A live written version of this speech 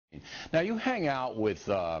Now, you hang out with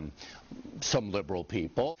some liberal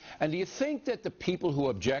people, and do you think that the people who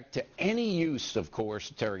object to any use of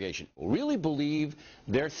coerced interrogation really believe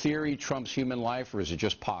their theory trumps human life, or is it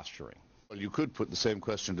just posturing? Well, you could put the same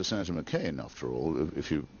question to Senator McCain, after all,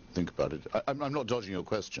 if you think about it. I'm not dodging your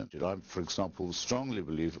question. I, for example, strongly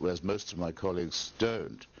believe, whereas most of my colleagues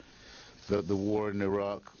don't, that the war in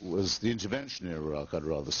Iraq was, the intervention in Iraq, I'd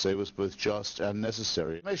rather say, was both just and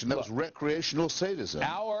necessary. That was recreational sadism.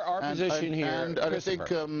 Our position here, and I think,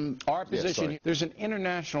 our position, there's an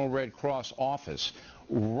International Red Cross office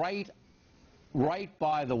right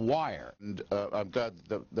by the wire. And I'm glad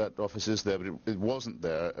that that office is there, but it wasn't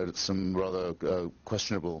there at some rather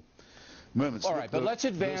questionable moments. All right, but let's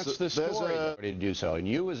advance the story to do so. And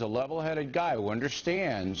you, as a level-headed guy who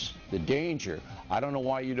understands the danger, I don't know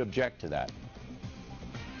why you'd object to that.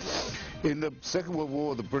 In the Second World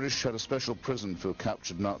War, the British had a special prison for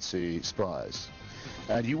captured Nazi spies.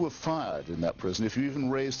 And you were fired in that prison if you even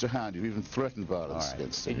raised a hand, you even threatened violence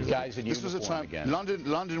against it. Guys in this was a time again.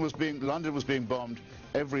 London was being bombed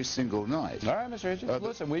every single night. All right, Mr. Hitchens,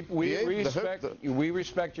 listen, we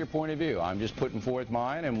respect your point of view. I'm just putting forth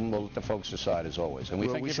mine, and we'll let the folks decide as always. And we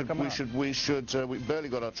barely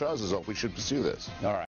got our trousers off. We should pursue this. All right.